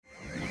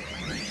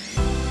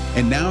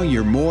And now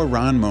your More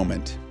Ron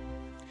moment.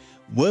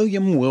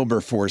 William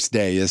Wilberforce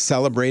Day is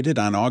celebrated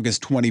on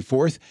August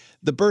 24th,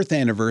 the birth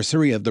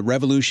anniversary of the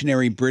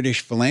revolutionary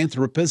British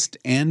philanthropist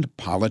and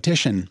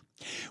politician.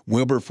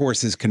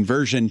 Wilberforce's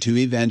conversion to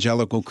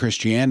evangelical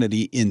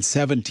Christianity in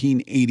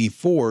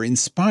 1784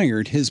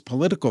 inspired his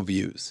political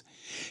views.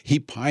 He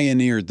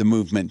pioneered the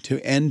movement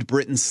to end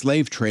Britain's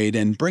slave trade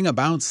and bring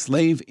about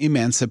slave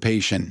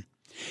emancipation.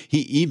 He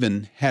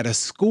even had a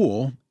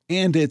school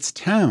and its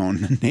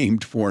town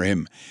named for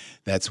him.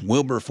 That's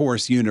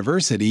Wilberforce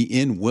University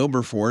in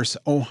Wilberforce,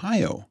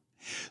 Ohio.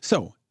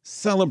 So,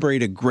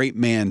 celebrate a great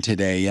man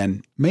today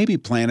and maybe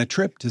plan a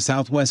trip to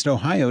Southwest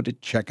Ohio to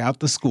check out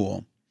the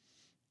school.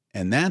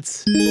 And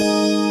that's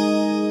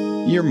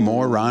your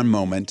More Ron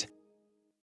moment.